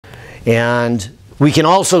And we can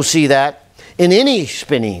also see that in any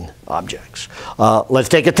spinning objects. Let's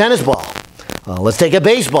take a tennis ball. Let's take a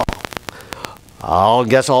baseball. I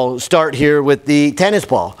guess I'll start here with the tennis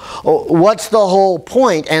ball. What's the whole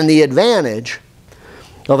point and the advantage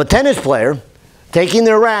of a tennis player taking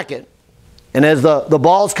their racket, and as the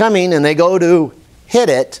ball's coming and they go to hit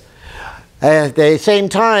it, at the same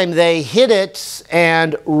time they hit it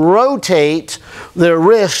and rotate their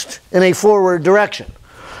wrist in a forward direction.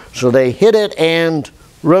 So they hit it and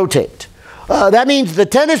rotate. That means the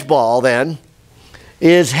tennis ball then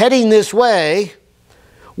is heading this way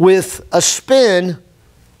with a spin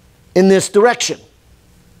in this direction.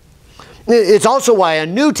 It's also why a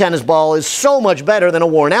new tennis ball is so much better than a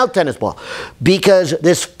worn out tennis ball, because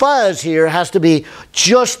this fuzz here has to be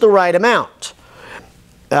just the right amount.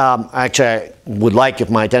 Actually, I would like if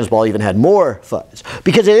my tennis ball even had more fuzz,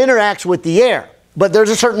 because it interacts with the air. But there's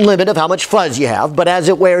a certain limit of how much fuzz you have, but as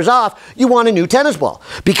it wears off, you want a new tennis ball.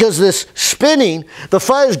 Because this spinning, the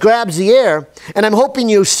fuzz grabs the air, and I'm hoping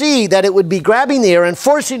you see that it would be grabbing the air and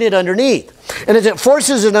forcing it underneath. And as it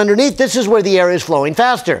forces it underneath, this is where the air is flowing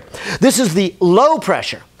faster. This is the low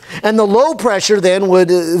pressure. And the low pressure then would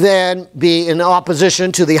then be in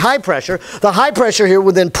opposition to the high pressure. The high pressure here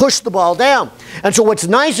would then push the ball down. And so what's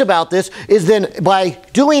nice about this is then by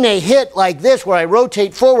doing a hit like this where I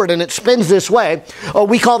rotate forward and it spins this way,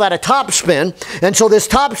 we call that a top spin. And so this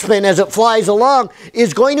top spin as it flies along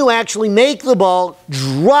is going to actually make the ball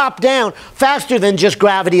drop down faster than just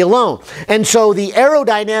gravity alone. And so the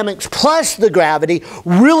aerodynamics plus the gravity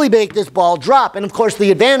really make this ball drop. And of course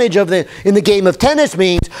the advantage of in the game of tennis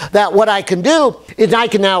means that what I can do is I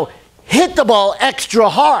can now hit the ball extra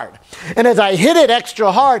hard. And as I hit it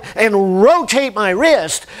extra hard and rotate my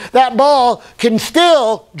wrist, that ball can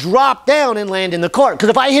still drop down and land in the court. Because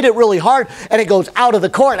if I hit it really hard and it goes out of the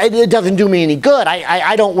court, it doesn't do me any good.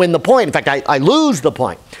 I don't win the point. In fact, I lose the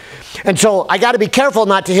point. And so I got to be careful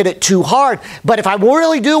not to hit it too hard. But if I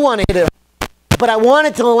really do want to hit it, but I want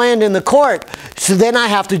it to land in the court, so then I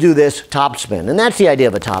have to do this top spin. And that's the idea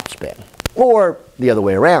of a top spin. Or the other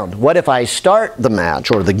way around. What if I start the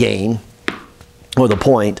match or the game or the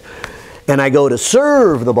point and I go to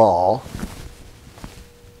serve the ball,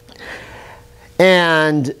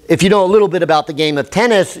 and if you know a little bit about the game of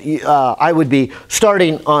tennis, I would be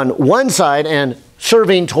starting on one side and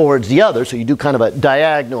serving towards the other, so you do kind of a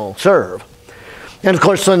diagonal serve. And of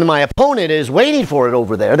course then my opponent is waiting for it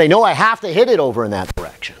over there. They know I have to hit it over in that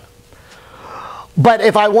direction. But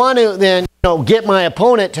if I want to then get my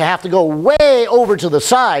opponent to have to go way over to the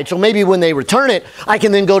side, so maybe when they return it, I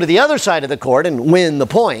can then go to the other side of the court and win the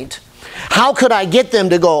point. How could I get them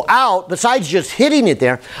to go out besides just hitting it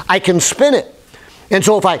there? I can spin it. And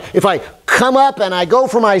so if I come up and I go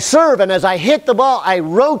for my serve, and as I hit the ball, I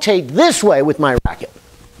rotate this way with my racket.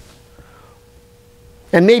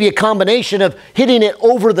 And maybe a combination of hitting it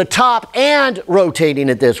over the top and rotating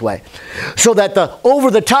it this way. So that the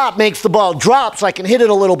over the top makes the ball drop so I can hit it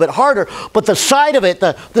a little bit harder. But the side of it,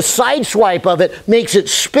 the side swipe of it makes it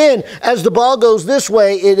spin. As the ball goes this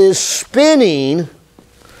way, it is spinning.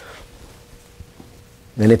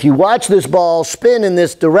 And if you watch this ball spin in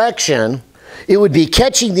this direction, it would be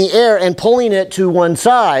catching the air and pulling it to one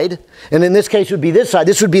side. And in this case it would be this side.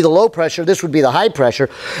 This would be the low pressure. This would be the high pressure.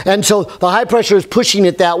 And so the high pressure is pushing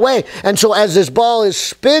it that way. And so as this ball is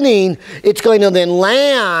spinning, it's going to then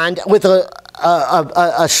land with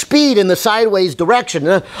a speed in the sideways direction.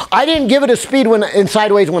 I didn't give it a speed in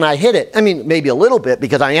sideways when I hit it. I mean, maybe a little bit,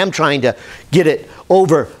 because I am trying to get it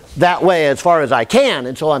over that way as far as I can.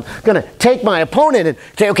 And so I'm going to take my opponent and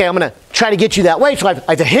say, okay, I'm going to try to get you that way, so I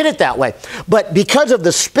have to hit it that way. But because of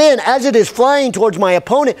the spin, as it is flying towards my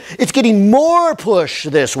opponent, it's getting more push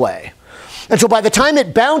this way. And so by the time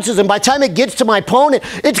it bounces and by the time it gets to my opponent,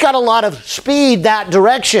 it's got a lot of speed that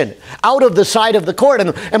direction, out of the side of the court.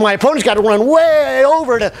 And my opponent's got to run way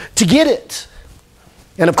over to get it.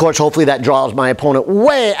 And of course, hopefully that draws my opponent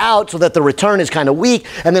way out so that the return is kind of weak,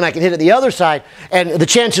 and then I can hit it the other side, and the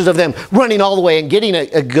chances of them running all the way and getting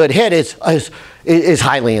a good hit is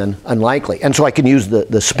highly unlikely. And so I can use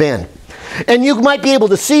the spin. And you might be able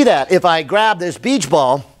to see that if I grab this beach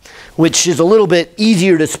ball, which is a little bit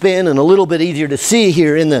easier to spin and a little bit easier to see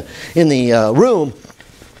here in the room.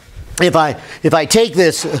 If I take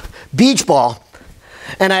this beach ball,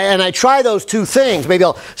 and I try those two things. Maybe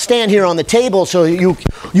I'll stand here on the table so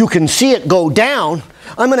you can see it go down.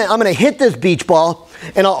 I'm gonna hit this beach ball,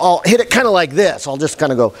 and I'll hit it kind of like this. I'll just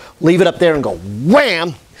kind of go leave it up there and go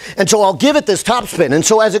wham. And so I'll give it this top spin. And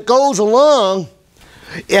so as it goes along,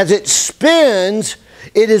 as it spins,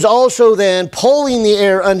 it is also then pulling the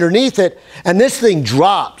air underneath it, and this thing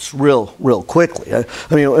drops real quickly.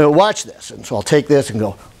 I mean, watch this. And so I'll take this and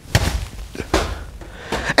go.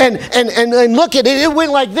 And look at it. It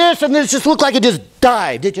went like this, and this just looked like it just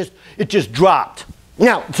dived. It just dropped.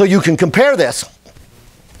 Now, so you can compare this.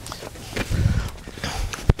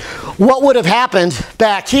 What would have happened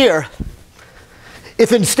back here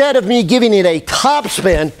if instead of me giving it a top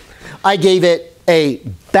spin, I gave it a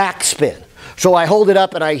back spin? So I hold it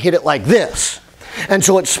up and I hit it like this. And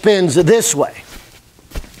so it spins this way.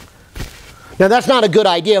 Now that's not a good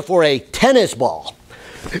idea for a tennis ball,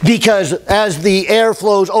 because as the air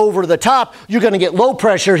flows over the top, you're going to get low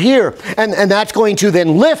pressure here. And that's going to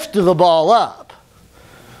then lift the ball up.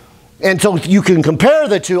 And so you can compare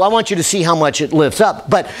the two. I want you to see how much it lifts up.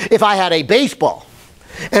 But if I had a baseball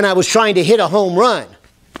and I was trying to hit a home run,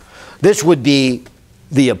 this would be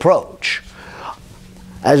the approach.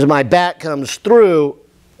 As my bat comes through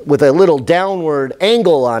with a little downward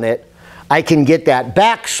angle on it, I can get that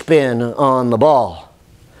backspin on the ball.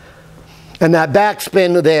 And that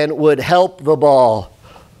backspin then would help the ball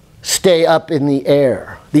stay up in the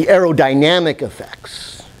air, the aerodynamic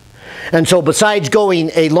effects. And so besides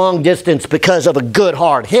going a long distance because of a good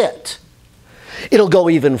hard hit, it'll go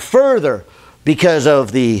even further because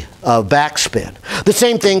of the backspin. The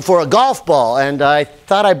same thing for a golf ball, and I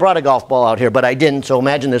thought I brought a golf ball out here, but I didn't, so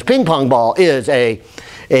imagine this ping pong ball is a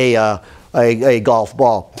golf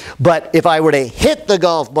ball. But if I were to hit the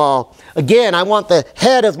golf ball, again, I want the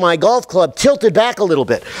head of my golf club tilted back a little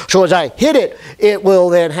bit. So as I hit it, it will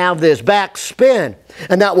then have this back spin,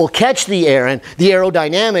 and that will catch the air, and the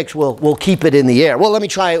aerodynamics will keep it in the air. Well, let me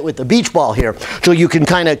try it with the beach ball here, so you can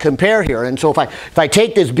kind of compare here. And so if I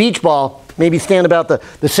take this beach ball, maybe stand about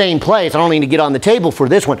the same place. I don't need to get on the table for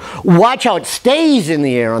this one. Watch how it stays in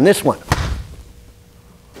the air on this one.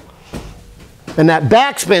 And that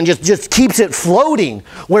backspin just keeps it floating,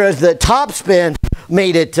 whereas the top spin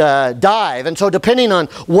made it dive. And so depending on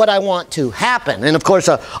what I want to happen, and of course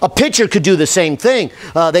a pitcher could do the same thing.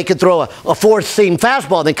 They could throw a fourth seam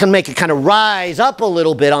fastball. They can make it kind of rise up a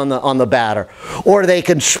little bit on the batter. Or they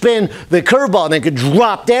could spin the curveball and they could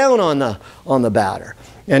drop down on the batter.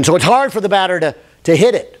 And so it's hard for the batter to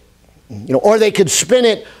hit it. You know, or they could spin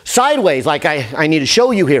it sideways, like I need to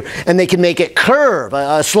show you here, and they can make it curve,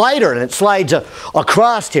 a slider, and it slides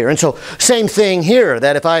across here. And so same thing here,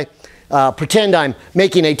 that if I pretend I'm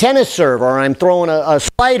making a tennis serve or I'm throwing a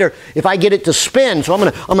slider, if I get it to spin, so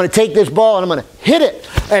I'm gonna take this ball and I'm gonna hit it,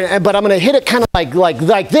 but I'm gonna hit it kind of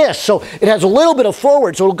like this, so it has a little bit of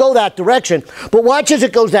forward, so it'll go that direction. But watch as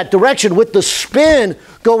it goes that direction with the spin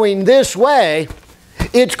going this way.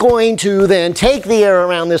 It's going to then take the air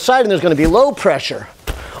around this side, and there's going to be low pressure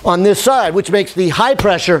on this side, which makes the high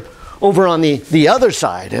pressure over on the other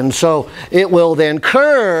side. And so it will then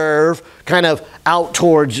curve kind of out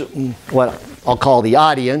towards what I'll call the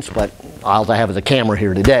audience, but all I have is a camera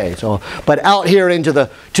here today. So, but out here into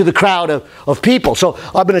the crowd of people. So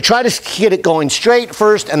I'm going to try to get it going straight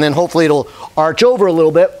first, and then hopefully it'll arch over a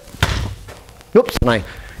little bit. Oops, and I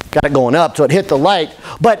got it going up, so it hit the light.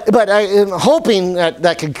 But I am hoping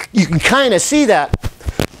that you can kind of see that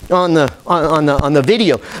on the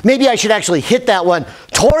video. Maybe I should actually hit that one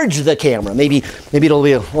towards the camera. Maybe it'll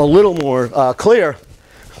be a little more clear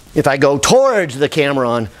if I go towards the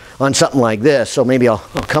camera on something like this. So maybe I'll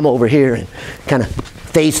come over here and kind of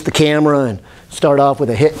face the camera and start off with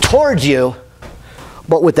a hit towards you,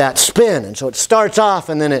 but with that spin. And so it starts off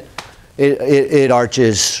and then it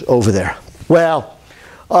arches over there. Well,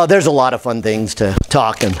 there's a lot of fun things to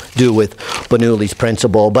talk and do with Bernoulli's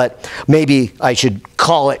principle, but maybe I should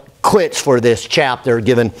call it quits for this chapter,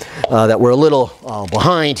 given that we're a little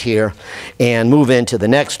behind here, and move into the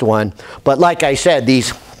next one. But like I said,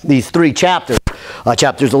 these three chapters,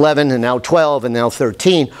 chapters 11 and now 12 and now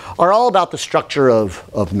 13, are all about the structure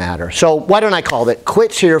of matter. So why don't I call it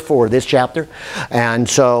quits here for this chapter? And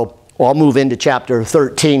so I'll move into chapter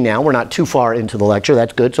 13 now. We're not too far into the lecture.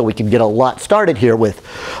 That's good, so we can get a lot started here with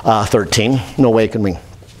 13. No way can we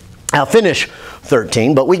finish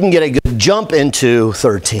 13, but we can get a good jump into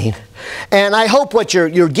 13. And I hope what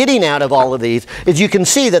you're getting out of all of these is you can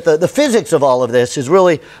see that the physics of all of this is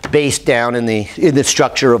really based down in the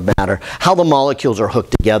structure of matter, how the molecules are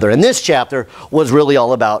hooked together. And this chapter was really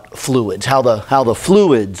all about fluids, how the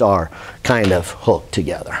fluids are kind of hooked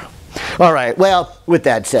together. All right, well, with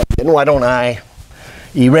that said, why don't I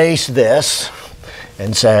erase this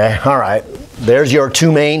and say, all right, there's your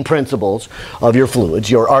two main principles of your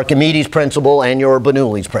fluids, your Archimedes principle and your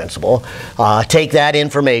Bernoulli's principle. Take that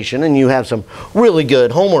information and you have some really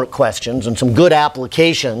good homework questions and some good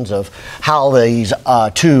applications of how these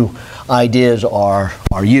two ideas are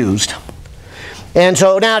used. And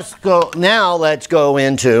so now let's go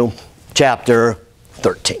into chapter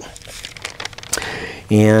 13.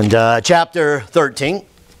 And chapter 13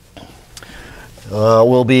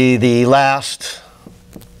 will be the last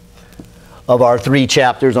of our 3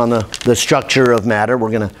 chapters on the structure of matter.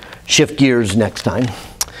 We're going to shift gears next time.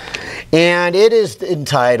 And it is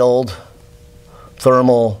entitled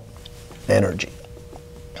Thermal Energy.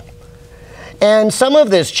 And some of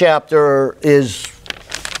this chapter is,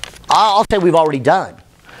 I'll say we've already done.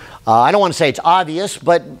 I don't want to say it's obvious,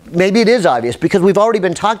 but maybe it is obvious because we've already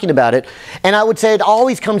been talking about it. And I would say it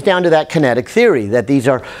always comes down to that kinetic theory, that these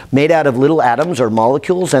are made out of little atoms or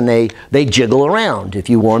molecules and they jiggle around.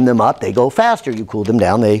 If you warm them up, they go faster. You cool them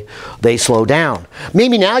down, they slow down.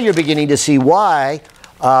 Maybe now you're beginning to see why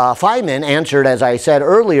Feynman answered, as I said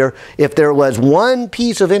earlier, if there was one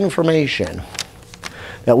piece of information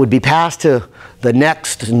that would be passed to the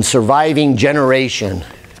next and surviving generation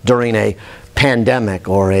during a pandemic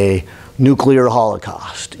or a nuclear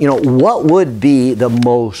holocaust, what would be the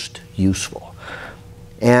most useful?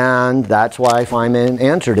 And that's why Feynman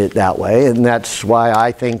answered it that way, and that's why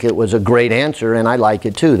I think it was a great answer, and I like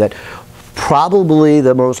it too, that probably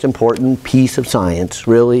the most important piece of science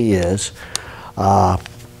really is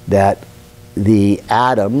that the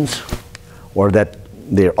atoms, or that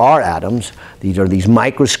there are atoms, these are these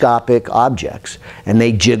microscopic objects, and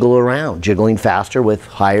they jiggle around, jiggling faster with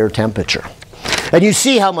higher temperature. And you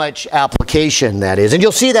see how much application that is. And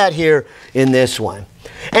you'll see that here in this one.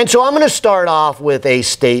 And so I'm going to start off with a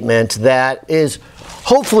statement that is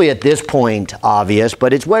hopefully at this point obvious,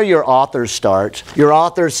 but it's where your author starts. Your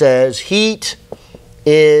author says, heat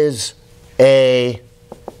is an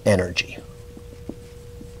energy.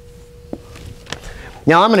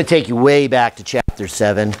 Now I'm going to take you way back to chapter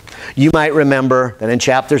 7. You might remember that in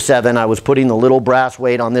chapter 7 I was putting the little brass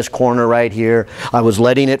weight on this corner right here. I was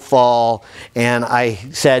letting it fall, and I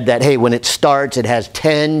said that, hey, when it starts it has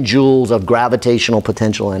 10 joules of gravitational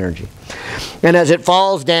potential energy. And as it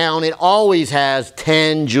falls down it always has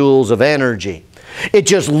 10 joules of energy. It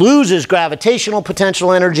just loses gravitational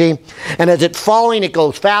potential energy, and as it's falling it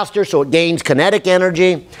goes faster, so it gains kinetic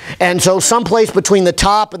energy. And so someplace between the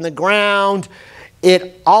top and the ground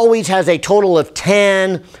it always has a total of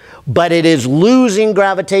 10, but it is losing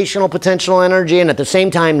gravitational potential energy and at the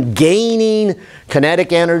same time gaining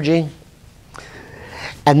kinetic energy.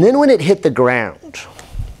 And then when it hit the ground,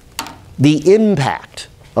 the impact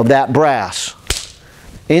of that brass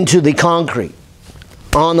into the concrete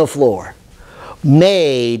on the floor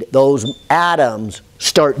made those atoms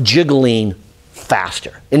start jiggling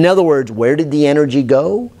faster. In other words, where did the energy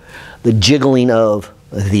go? The jiggling of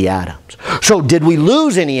the atoms. So did we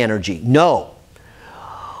lose any energy? No.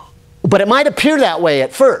 But it might appear that way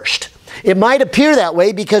at first. It might appear that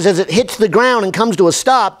way because as it hits the ground and comes to a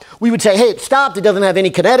stop, we would say, hey, it stopped, it doesn't have any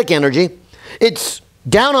kinetic energy. It's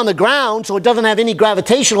down on the ground, so it doesn't have any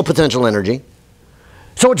gravitational potential energy.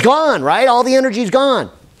 So it's gone, right? All the energy is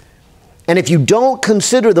gone. And if you don't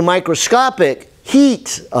consider the microscopic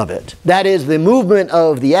heat of it, that is the movement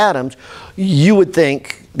of the atoms, you would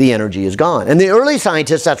think the energy is gone. And the early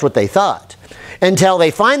scientists, that's what they thought, until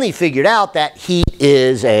they finally figured out that heat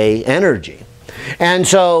is an energy. And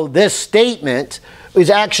so this statement is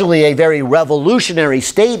actually a very revolutionary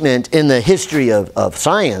statement in the history of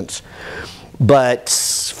science. But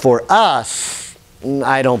for us,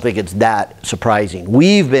 I don't think it's that surprising.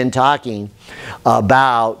 We've been talking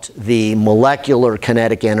about the molecular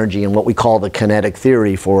kinetic energy and what we call the kinetic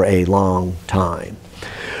theory for a long time.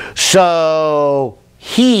 So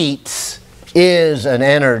heat is an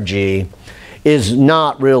energy is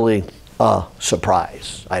not really a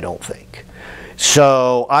surprise, I don't think.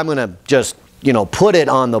 So I'm going to just, put it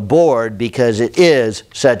on the board because it is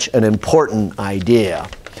such an important idea.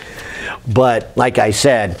 But like I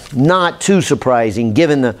said, not too surprising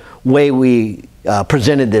given the way we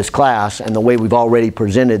presented this class and the way we've already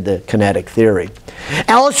presented the kinetic theory.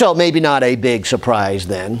 Also, maybe not a big surprise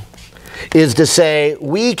then, is to say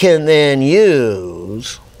we can then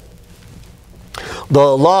use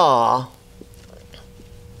the law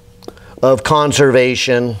of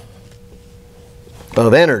conservation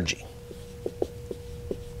of energy.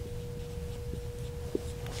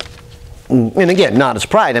 And again, not a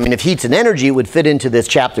surprise. I mean, if heat's an energy, it would fit into this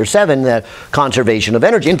chapter 7, the conservation of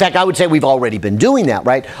energy. In fact, I would say we've already been doing that,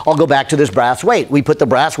 right? I'll go back to this brass weight. We put the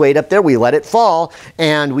brass weight up there, we let it fall,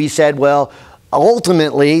 and we said, well,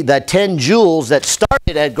 ultimately, the 10 joules that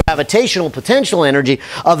started at gravitational potential energy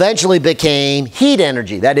eventually became heat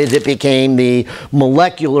energy. That is, it became the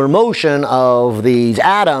molecular motion of these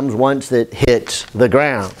atoms once it hits the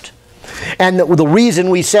ground. And the reason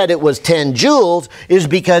we said it was 10 joules is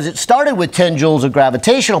because it started with 10 joules of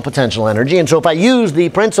gravitational potential energy. And so if I use the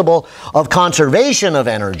principle of conservation of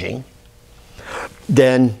energy,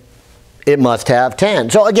 then it must have 10.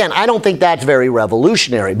 So again, I don't think that's very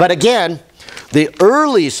revolutionary. But again, the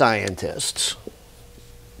early scientists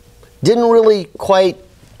didn't really quite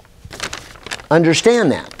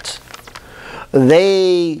understand that.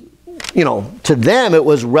 They, to them it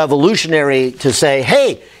was revolutionary to say,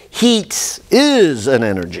 hey, heat is an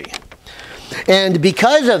energy. And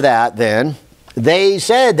because of that, then, they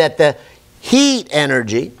said that the heat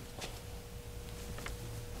energy,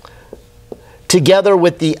 together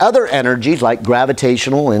with the other energies like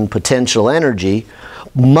gravitational and potential energy,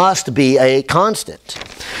 must be a constant.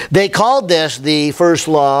 They called this the first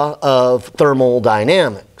law of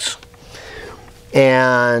thermodynamics.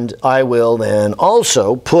 And I will then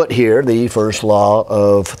also put here the first law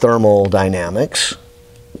of thermodynamics.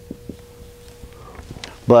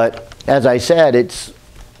 But as I said,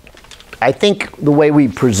 I think the way we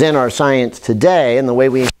present our science today and the way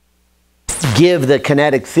we give the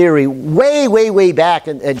kinetic theory way, way, way back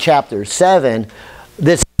in chapter 7,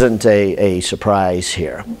 this isn't a surprise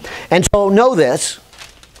here. And so know this,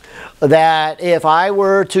 that if I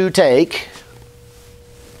were to take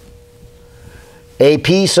a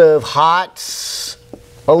piece of hot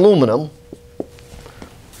aluminum,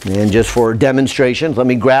 and just for demonstration, let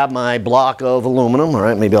me grab my block of aluminum. All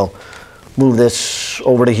right, maybe I'll move this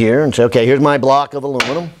over to here and say, okay, here's my block of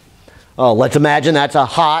aluminum. Oh, let's imagine that's a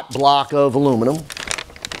hot block of aluminum.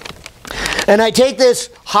 And I take this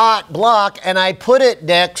hot block and I put it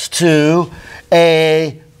next to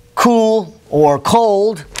a cool or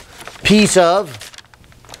cold piece of,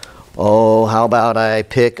 how about I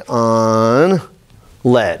pick on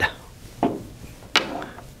lead?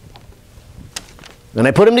 And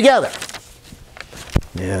I put them together.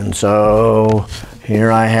 And so here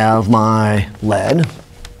I have my lead.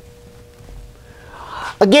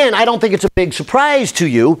 Again, I don't think it's a big surprise to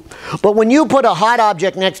you, but when you put a hot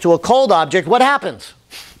object next to a cold object, what happens?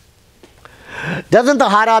 Doesn't the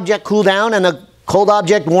hot object cool down and the cold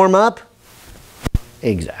object warm up?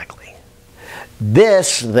 Exactly.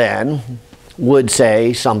 This then would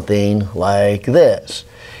say something like this.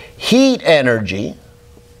 Heat energy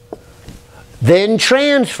then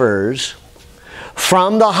transfers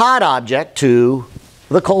from the hot object to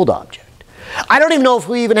the cold object. I don't even know if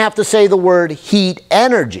we even have to say the word heat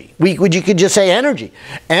energy. You could just say energy.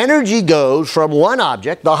 Energy goes from one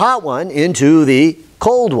object, the hot one, into the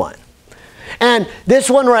cold one. And this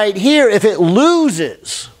one right here, if it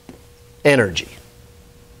loses energy,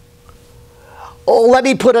 let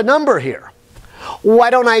me put a number here.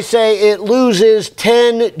 Why don't I say it loses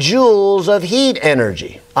 10 joules of heat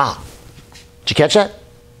energy? Did you catch that?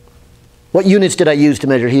 What units did I use to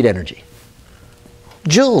measure heat energy?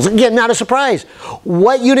 Joules. Again, not a surprise.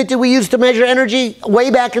 What unit did we use to measure energy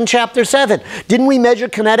way back in chapter 7? Didn't we measure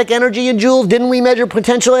kinetic energy in joules? Didn't we measure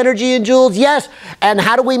potential energy in joules? Yes. And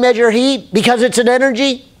how do we measure heat? Because it's an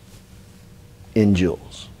energy? In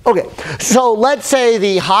joules. Okay, so let's say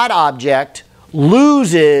the hot object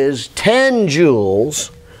loses 10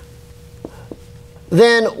 joules.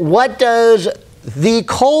 Then what does the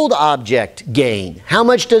cold object gain? How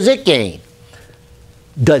much does it gain?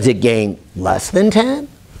 Does it gain less than 10?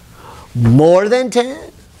 More than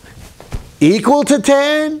 10? Equal to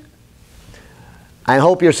 10? I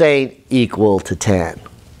hope you're saying equal to 10.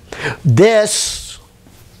 This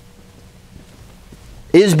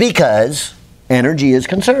is because energy is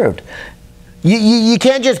conserved. You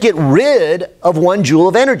can't just get rid of 1 joule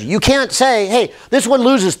of energy. You can't say, hey, this one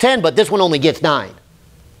loses 10, but this one only gets 9.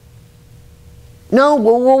 No,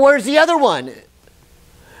 well, where's the other one?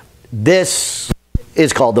 This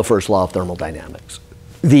is called the first law of thermodynamics,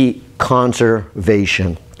 the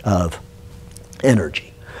conservation of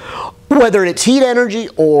energy. Whether it's heat energy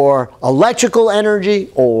or electrical energy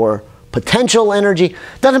or potential energy,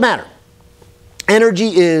 doesn't matter. Energy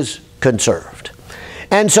is conserved.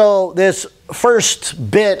 And so this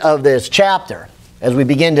first bit of this chapter, as we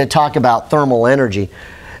begin to talk about thermal energy,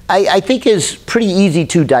 I think is pretty easy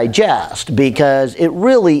to digest because it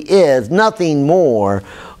really is nothing more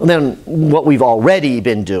than what we've already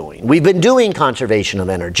been doing. We've been doing conservation of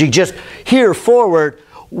energy. Just here forward,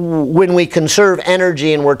 when we conserve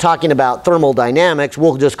energy and we're talking about thermodynamics,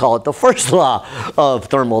 we'll just call it the first law of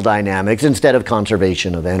thermodynamics instead of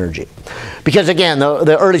conservation of energy. Because again,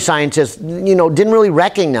 the early scientists, didn't really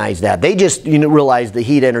recognize that. They just realized the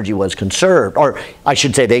heat energy was conserved, or I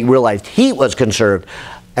should say they realized heat was conserved.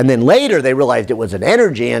 And then later they realized it was an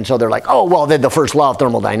energy, and so they're like, oh, well, then the first law of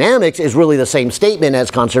thermodynamics is really the same statement as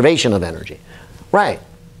conservation of energy. Right.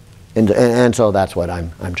 And so that's what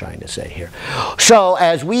I'm trying to say here. So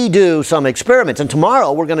as we do some experiments, and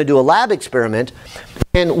tomorrow we're going to do a lab experiment,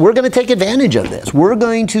 and we're going to take advantage of this. We're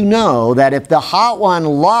going to know that if the hot one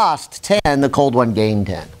lost 10, the cold one gained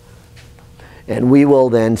 10. And we will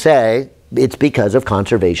then say it's because of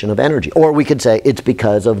conservation of energy. Or we could say it's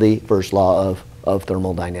because of the first law of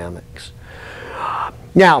thermodynamics.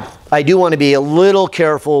 Now, I do want to be a little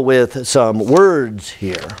careful with some words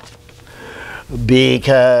here,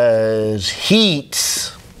 because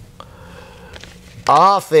heat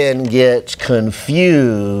often gets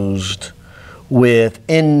confused with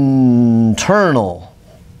internal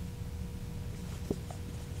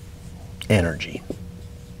energy.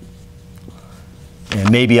 And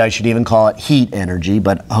maybe I should even call it heat energy,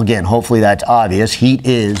 but again, hopefully that's obvious. Heat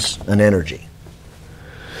is an energy.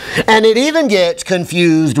 And it even gets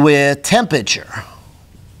confused with temperature.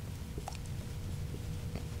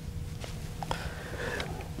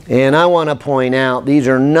 And I want to point out these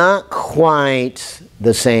are not quite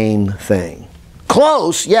the same thing.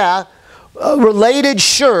 Close, yeah. Related,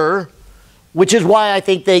 sure, which is why I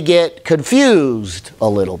think they get confused a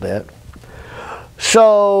little bit.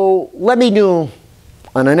 So let me do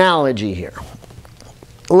an analogy here.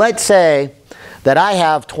 Let's say that I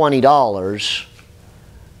have $20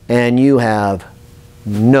 and you have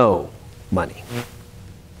no money,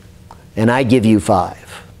 and I give you $5.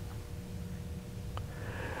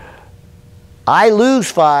 I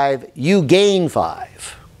lose $5, you gain $5,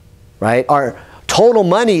 right? Our total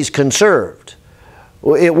money is conserved.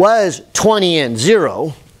 It was 20 and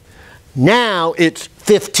 0. Now it's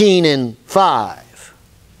 15 and 5.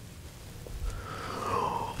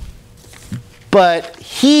 But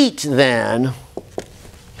heat then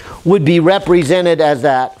would be represented as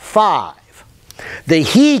that 5. The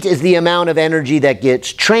heat is the amount of energy that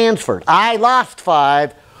gets transferred. I lost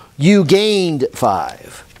 5, you gained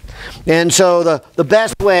 5. And so the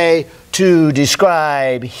best way to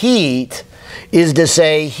describe heat is to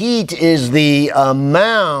say heat is the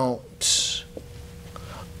amount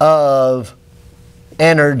of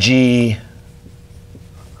energy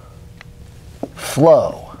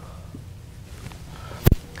flow.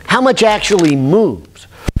 How much actually moves?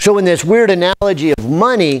 So in this weird analogy of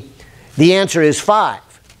money, the answer is 5.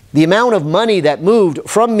 The amount of money that moved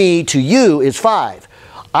from me to you is 5.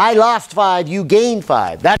 I lost 5, you gained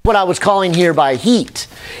 5. That's what I was calling here by heat.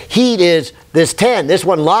 Heat is this 10. This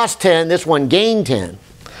one lost 10, this one gained 10.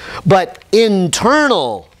 But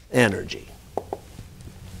internal energy,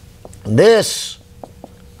 this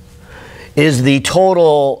is the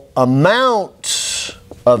total amount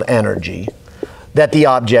of energy that the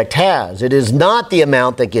object has. It is not the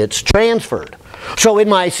amount that gets transferred. So in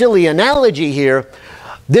my silly analogy here,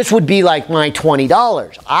 this would be like my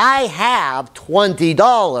 $20. I have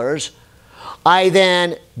 $20. I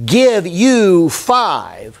then give you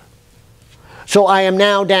 5. So I am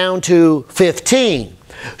now down to 15.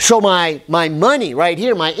 So my money right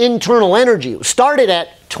here, my internal energy, started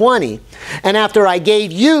at 20. And after I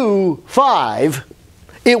gave you 5,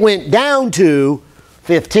 it went down to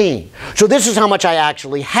 15. So this is how much I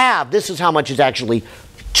actually have. This is how much is actually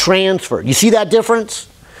transferred. You see that difference?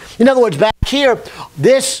 In other words, back here,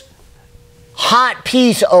 this hot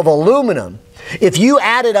piece of aluminum, if you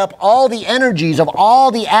added up all the energies of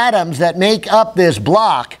all the atoms that make up this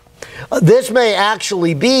block, this may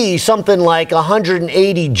actually be something like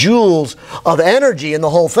 180 joules of energy in the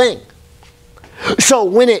whole thing. So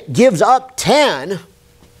when it gives up 10,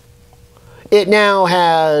 it now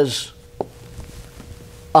has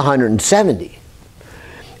 170.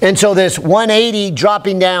 And so this 180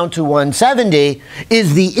 dropping down to 170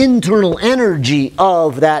 is the internal energy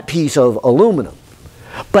of that piece of aluminum.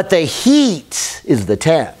 But the heat is the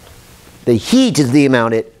 10. The heat is the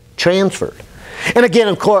amount it transferred. And again,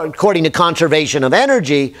 according to conservation of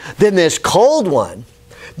energy, then this cold one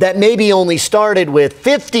that maybe only started with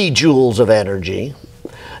 50 joules of energy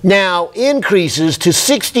now increases to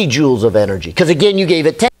 60 joules of energy. Because again, you gave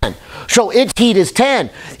it 10. So its heat is 10.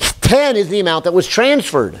 10 is the amount that was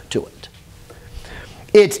transferred to it.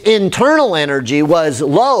 Its internal energy was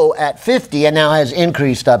low at 50 and now has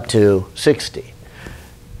increased up to 60.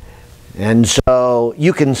 And so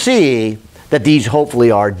you can see that these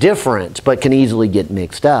hopefully are different, but can easily get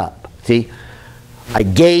mixed up. See, I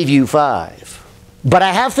gave you 5. But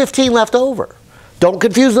I have 15 left over. Don't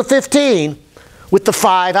confuse the 15 with the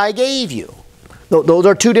 5 I gave you. Those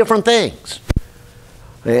are two different things.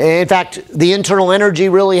 In fact, the internal energy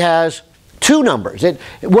really has two numbers.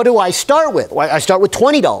 What do I start with? I start with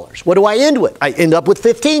 $20. What do I end with? I end up with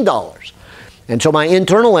 $15. And so my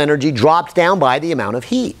internal energy drops down by the amount of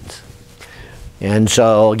heat. And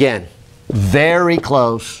so again, very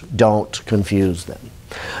close, don't confuse them.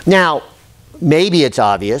 Now, maybe it's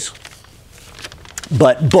obvious,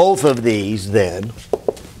 but both of these then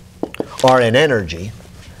are in energy,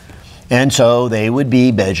 and so they would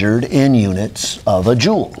be measured in units of a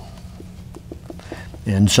joule.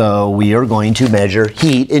 And so we are going to measure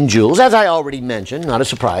heat in joules, as I already mentioned, not a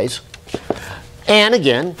surprise. And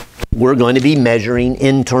again, we're going to be measuring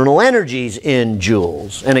internal energies in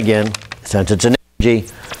joules. And again, since it's an energy,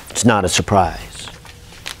 it's not a surprise.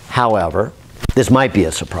 However, this might be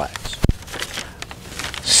a surprise.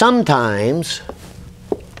 Sometimes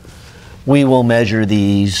we will measure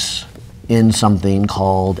these in something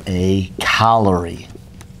called a calorie.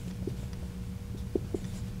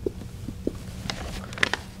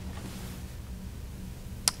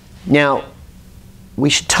 Now, we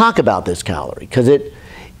should talk about this calorie because it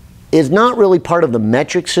is not really part of the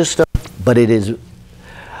metric system, but it is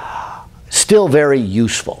still very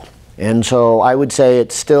useful. And so I would say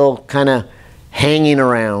it's still kind of hanging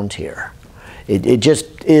around here. It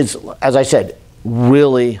just is, as I said,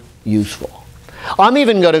 really useful. I'm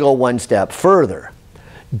even going to go one step further.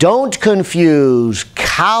 Don't confuse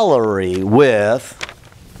calorie with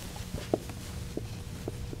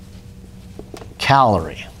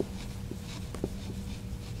calorie.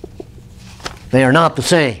 They are not the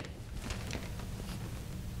same.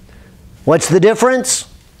 What's the difference?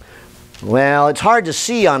 Well, it's hard to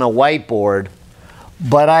see on a whiteboard,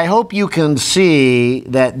 but I hope you can see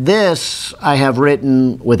that this I have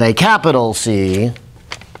written with a capital C,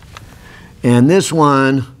 and this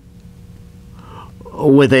one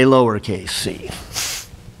with a lowercase c.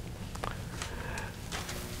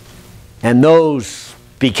 And those,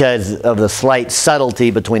 because of the slight subtlety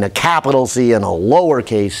between a capital C and a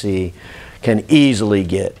lowercase c, can easily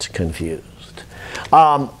get confused.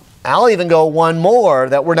 I'll even go one more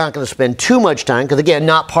that we're not going to spend too much time, because again,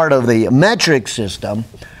 not part of the metric system,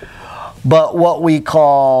 but what we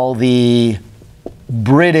call the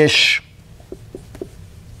British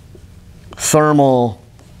thermal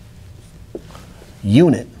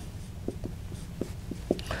unit,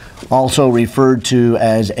 also referred to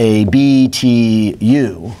as a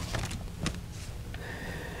BTU.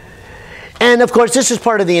 And of course, this is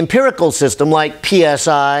part of the empirical system, like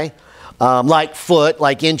PSI, like foot,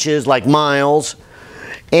 like inches, like miles.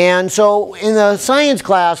 And so in the science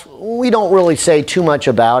class, we don't really say too much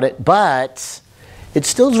about it, but it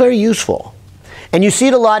still is very useful. And you see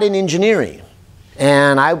it a lot in engineering.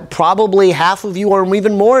 And probably half of you, or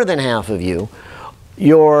even more than half of you,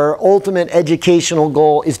 your ultimate educational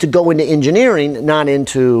goal is to go into engineering, not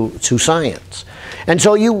into science. And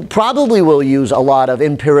so you probably will use a lot of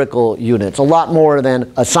empirical units, a lot more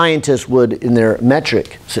than a scientist would in their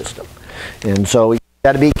metric system. And so you've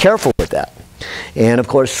got to be careful with that. And of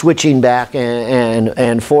course, switching back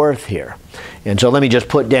and forth here. And so let me just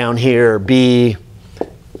put down here BTU.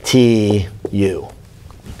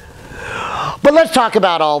 But let's talk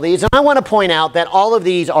about all these. And I want to point out that all of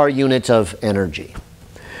these are units of energy.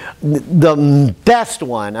 The best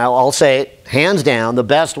one, I'll say it, hands down, the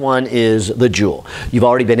best one is the joule. You've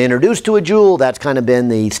already been introduced to a joule. That's kind of been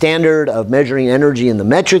the standard of measuring energy in the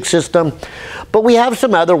metric system. But we have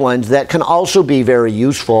some other ones that can also be very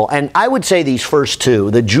useful. And I would say these first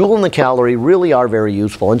two, the joule and the calorie, really are very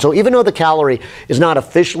useful. And so even though the calorie is not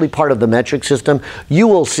officially part of the metric system, you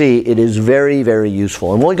will see it is very, very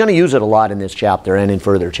useful. And we're going to use it a lot in this chapter and in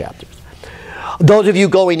further chapters. Those of you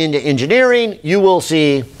going into engineering, you will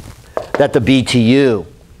see that the BTU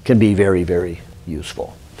can be very, very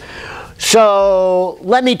useful. So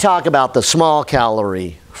let me talk about the small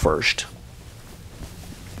calorie first.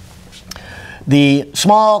 The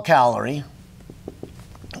small calorie,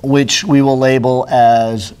 which we will label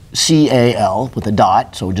as CAL with a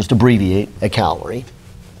dot, so just abbreviate a calorie,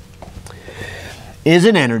 is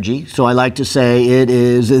an energy. So I like to say it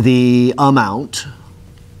is the amount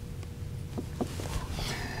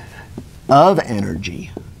of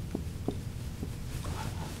energy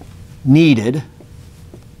needed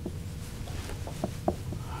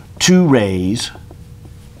to raise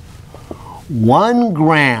 1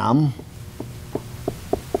 gram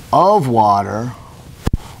of water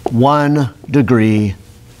 1 degree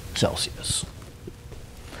Celsius.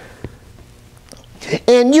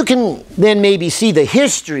 And you can then maybe see the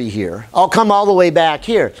history here. I'll come all the way back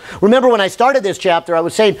here. Remember when I started this chapter, I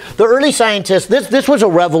was saying the early scientists, this was a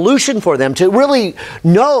revolution for them to really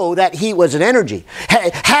know that heat was an energy.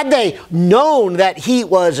 Had they known that heat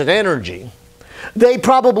was an energy, they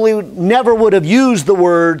probably never would have used the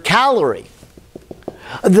word calorie.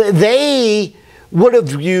 They would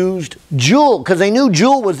have used joule, because they knew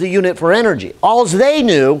joule was the unit for energy. All they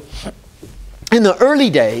knew in the early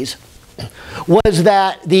days was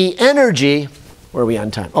that the energy, where are we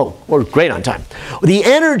on time? Oh, we're great on time. The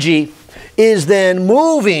energy is then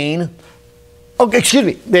moving, oh, excuse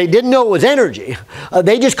me, they didn't know it was energy.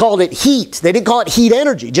 They just called it heat. They didn't call it heat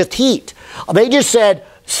energy, just heat. They just said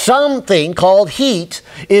something called heat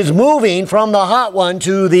is moving from the hot one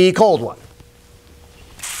to the cold one.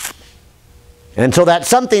 And so that's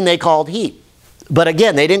something they called heat. But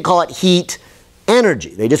again, they didn't call it heat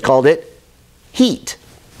energy. They just called it heat.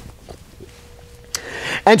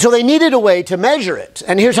 And so they needed a way to measure it.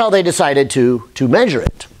 And here's how they decided to measure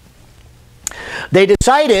it. They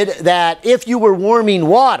decided that if you were warming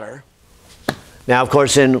water, now of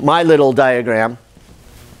course in my little diagram,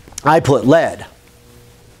 I put lead.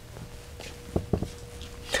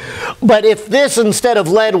 But if this instead of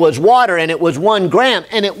lead was water and it was 1 gram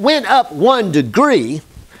and it went up 1 degree,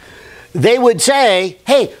 they would say,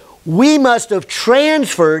 hey, we must have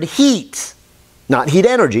transferred heat, not heat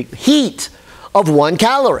energy, heat of 1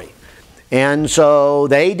 calorie. And so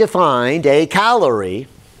they defined a calorie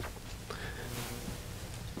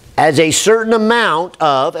as a certain amount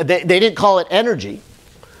of, they didn't call it energy,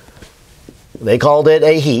 they called it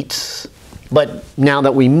a heat. But now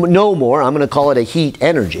that we know more, I'm going to call it a heat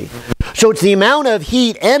energy. So it's the amount of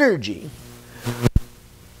heat energy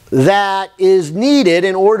that is needed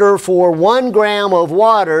in order for 1 gram of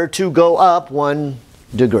water to go up 1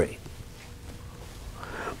 degree.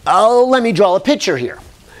 Oh, let me draw a picture here.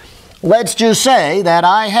 Let's just say that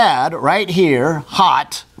I had right here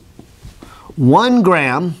hot 1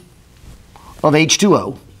 gram of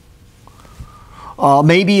H2O.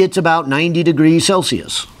 Maybe it's about 90 degrees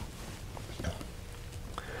Celsius.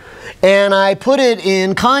 And I put it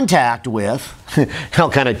in contact with, I'll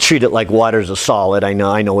kind of treat it like water's a solid. I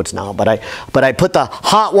know it's not, but I put the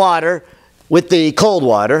hot water with the cold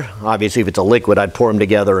water. Obviously, if it's a liquid, I'd pour them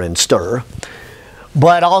together and stir.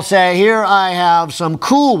 But I'll say here I have some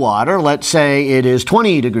cool water. Let's say it is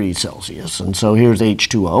 20 degrees Celsius. And so here's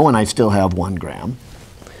H2O, and I still have 1 gram.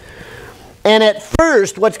 And at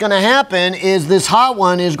first, what's going to happen is this hot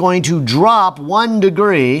one is going to drop 1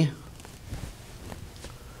 degree.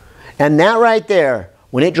 And that right there,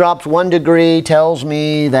 when it drops 1 degree, tells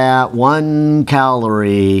me that 1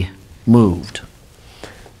 calorie moved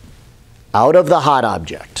out of the hot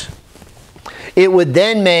object. It would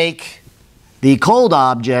then make the cold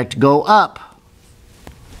object go up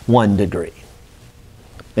 1 degree.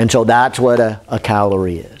 And so that's what a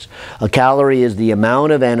calorie is. A calorie is the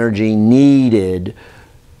amount of energy needed.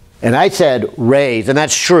 And I said raise, and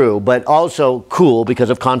that's true, but also cool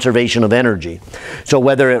because of conservation of energy. So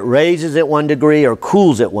whether it raises at 1 degree or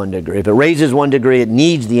cools at 1 degree. If it raises 1 degree, it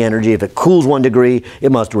needs the energy. If it cools 1 degree,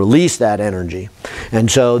 it must release that energy.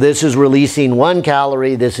 And so this is releasing 1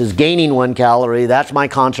 calorie. This is gaining 1 calorie. That's my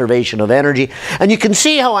conservation of energy. And you can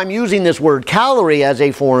see how I'm using this word calorie as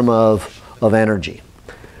a form of energy.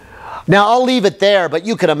 Now, I'll leave it there, but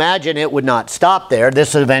you could imagine it would not stop there.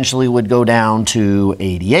 This eventually would go down to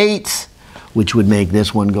 88, which would make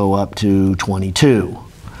this one go up to 22.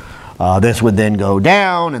 This would then go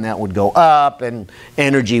down, and that would go up, and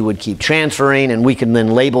energy would keep transferring, and we can then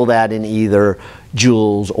label that in either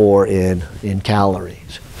joules or in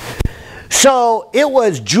calories. So it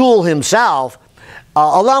was Joule himself,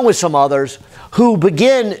 along with some others, who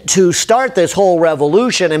begin to start this whole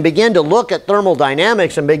revolution and begin to look at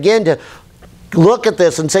thermodynamics and begin to look at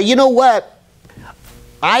this and say, you know what,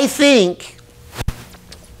 I think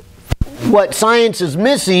what science is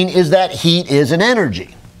missing is that heat is an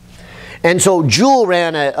energy. And so Joule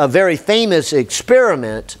ran a very famous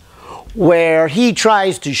experiment where he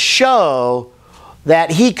tries to show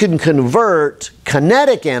that he can convert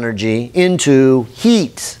kinetic energy into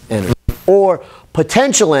heat energy, or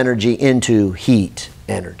potential energy into heat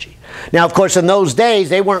energy. Now, of course, in those days,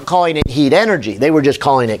 they weren't calling it heat energy. They were just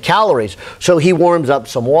calling it calories. So he warms up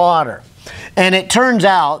some water. And it turns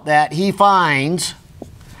out that he finds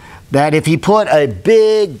that if he put a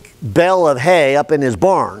big bale of hay up in his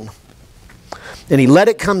barn and he let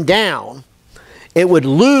it come down, it would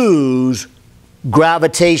lose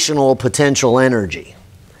gravitational potential energy.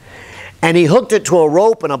 and he hooked it to a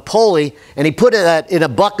rope and a pulley, and he put it in a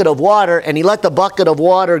bucket of water, and he let the bucket of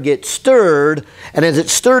water get stirred, and as it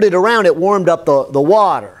stirred it around, it warmed up the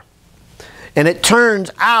water. And it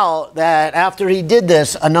turns out that after he did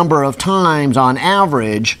this a number of times on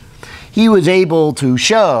average, he was able to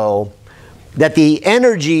show that the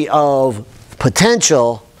energy of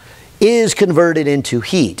potential is converted into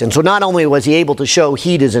heat. And so not only was he able to show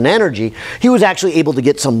heat as an energy, he was actually able to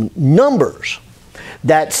get some numbers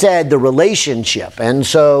that said the relationship. And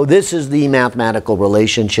so this is the mathematical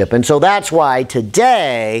relationship. And so that's why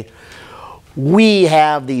today we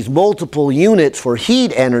have these multiple units for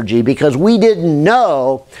heat energy, because we didn't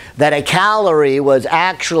know that a calorie was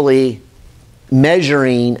actually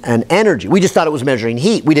measuring an energy. We just thought it was measuring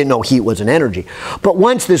heat. We didn't know heat was an energy. But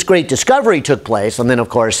once this great discovery took place, and then of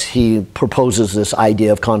course he proposes this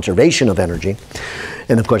idea of conservation of energy,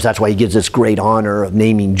 and of course that's why he gives this great honor of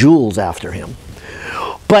naming joules after him.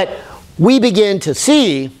 But we begin to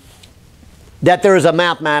see that there is a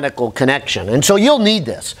mathematical connection. And so you'll need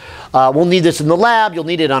this. We'll need this in the lab. You'll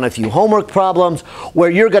need it on a few homework problems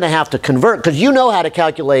where you're going to have to convert, because you know how to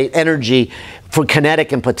calculate energy for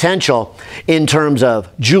kinetic and potential in terms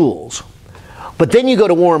of joules. But then you go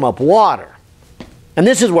to warm up water. And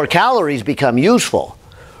this is where calories become useful,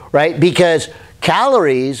 right? Because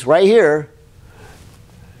calories, right here,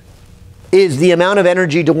 is the amount of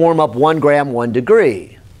energy to warm up 1 gram, 1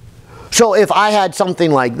 degree. So if I had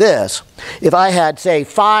something like this, if I had, say,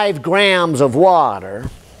 5 grams of water,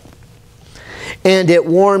 and it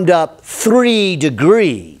warmed up 3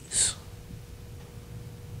 degrees,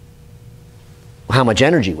 how much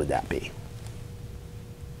energy would that be?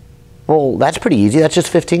 Well, that's pretty easy. That's just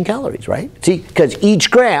 15 calories, right? See, because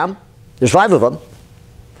each gram, there's 5 of them,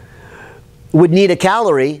 would need a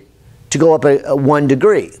calorie to go up a 1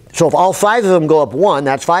 degree. So if all 5 of them go up 1,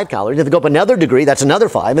 that's 5 calories. If they go up another degree, that's another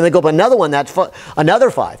 5. And they go up another one, that's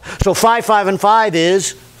another 5. So 5, 5, and 5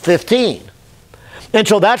 is 15. And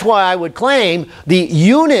so that's why I would claim the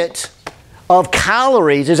unit of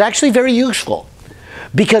calories is actually very useful.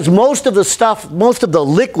 Because most of the stuff, most of the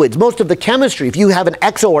liquids, most of the chemistry, if you have an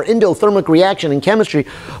exo or endothermic reaction in chemistry,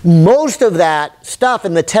 most of that stuff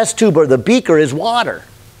in the test tube or the beaker is water.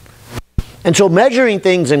 And so measuring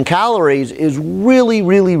things in calories is really,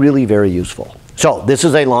 really, really very useful. So this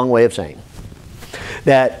is a long way of saying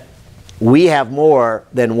that we have more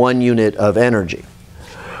than 1 unit of energy.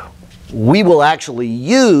 We will actually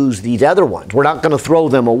use these other ones. We're not going to throw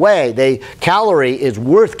them away. Calorie is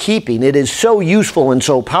worth keeping. It is so useful and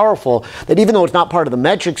so powerful that even though it's not part of the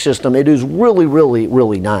metric system, it is really, really,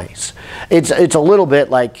 really nice. It's a little bit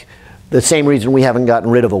like the same reason we haven't gotten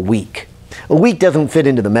rid of a week. A week doesn't fit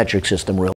into the metric system really.